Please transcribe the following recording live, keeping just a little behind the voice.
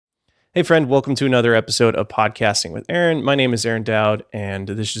Hey friend, welcome to another episode of Podcasting with Aaron. My name is Aaron Dowd, and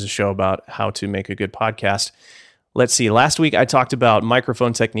this is a show about how to make a good podcast. Let's see, last week I talked about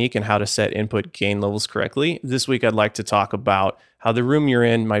microphone technique and how to set input gain levels correctly. This week I'd like to talk about how the room you're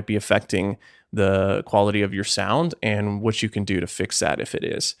in might be affecting the quality of your sound and what you can do to fix that if it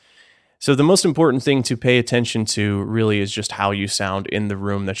is. So the most important thing to pay attention to really is just how you sound in the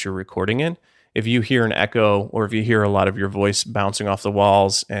room that you're recording in. If you hear an echo or if you hear a lot of your voice bouncing off the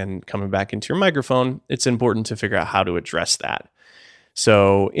walls and coming back into your microphone, it's important to figure out how to address that.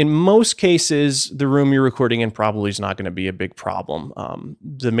 So in most cases, the room you're recording in probably is not going to be a big problem.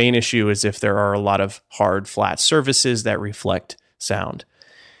 The main issue is if there are a lot of hard, flat surfaces that reflect sound.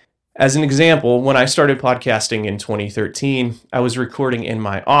 As an example, when I started podcasting in 2013, I was recording in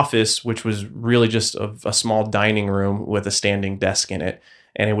my office, which was really just a small dining room with a standing desk in it.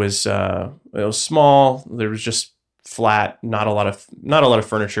 And it was small. There was just flat, not a lot of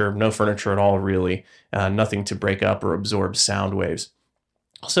furniture, no furniture at all, really, nothing to break up or absorb sound waves.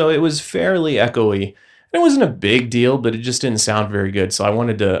 So it was fairly echoey. It wasn't a big deal, but it just didn't sound very good. So I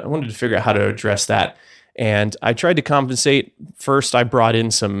wanted to figure out how to address that, and I tried to compensate. First, I brought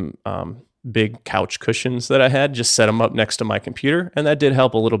in some big couch cushions that I had, just set them up next to my computer, and that did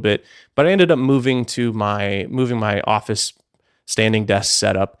help a little bit. But I ended up moving my office standing desk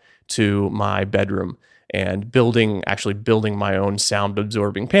setup to my bedroom and building my own sound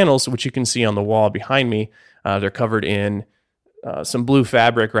absorbing panels, which you can see on the wall behind me. They're covered in some blue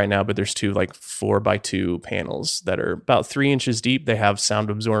fabric right now, but there's two 4x2 panels that are about 3 inches deep. They have sound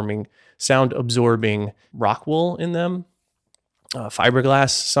absorbing rock wool in them, fiberglass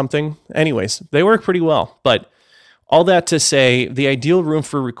something. Anyways, they work pretty well. But all that to say, the ideal room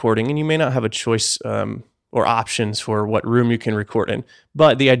for recording, and you may not have a choice or options for what room you can record in,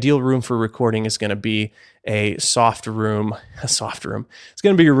 but the ideal room for recording is going to be a soft room. It's going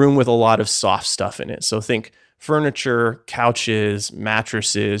to be a room with a lot of soft stuff in it. So think furniture, couches,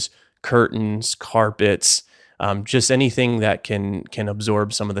 mattresses, curtains, carpets, just anything that can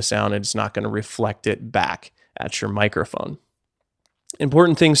absorb some of the sound, and it's not going to reflect it back at your microphone.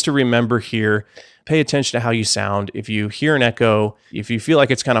 Important things to remember here: pay attention to how you sound. If you hear an echo, if you feel like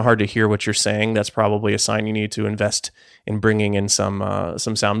it's kind of hard to hear what you're saying, that's probably a sign you need to invest in bringing in some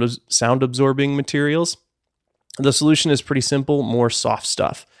sound absorbing materials. The solution is pretty simple: more soft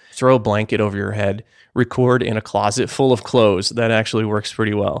stuff. Throw a blanket over your head. Record in a closet full of clothes. That actually works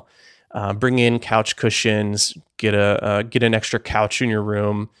pretty well. Bring in couch cushions. Get an extra couch in your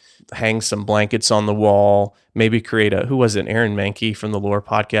room. Hang some blankets on the wall. Maybe create Aaron Mankey from the Lore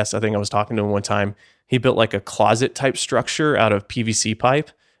podcast. I think I was talking to him one time. He built like a closet type structure out of PVC pipe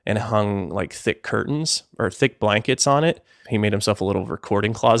and hung like thick curtains or thick blankets on it. He made himself a little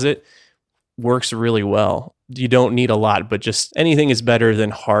recording closet. Works really well. You don't need a lot, but just anything is better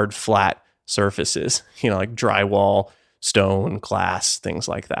than hard, flat surfaces, like drywall, stone, glass, things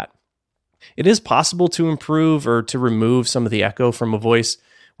like that. It is possible to improve or to remove some of the echo from a voice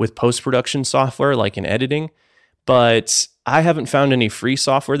with post-production software, like in editing, but I haven't found any free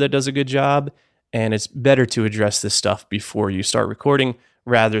software that does a good job, and it's better to address this stuff before you start recording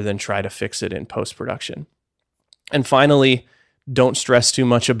rather than try to fix it in post-production. And finally, don't stress too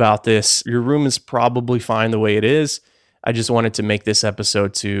much about this. Your room is probably fine the way it is. I just wanted to make this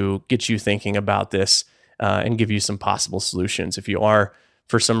episode to get you thinking about this and give you some possible solutions. If you are,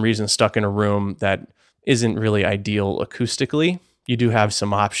 for some reason, stuck in a room that isn't really ideal acoustically, you do have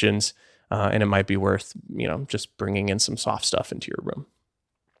some options, and it might be worth, just bringing in some soft stuff into your room.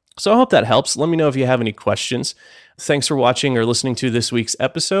 So I hope that helps. Let me know if you have any questions. Thanks for watching or listening to this week's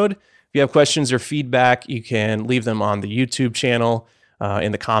episode. If you have questions or feedback, you can leave them on the YouTube channel,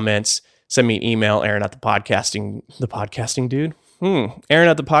 in the comments. Send me an email, Aaron at the podcasting dude. Aaron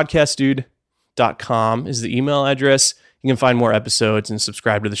at the podcastdude.com is the email address. You can find more episodes and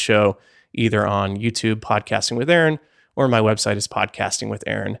subscribe to the show either on YouTube, Podcasting with Aaron, or my website is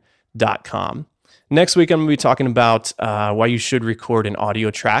podcastingwithaaron.com. Next week, I'm going to be talking about why you should record an audio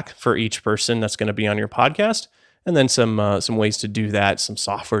track for each person that's going to be on your podcast, and then some ways to do that, some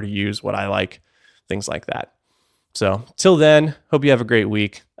software to use, what I like, things like that. So till then, hope you have a great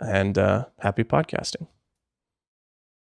week, and happy podcasting.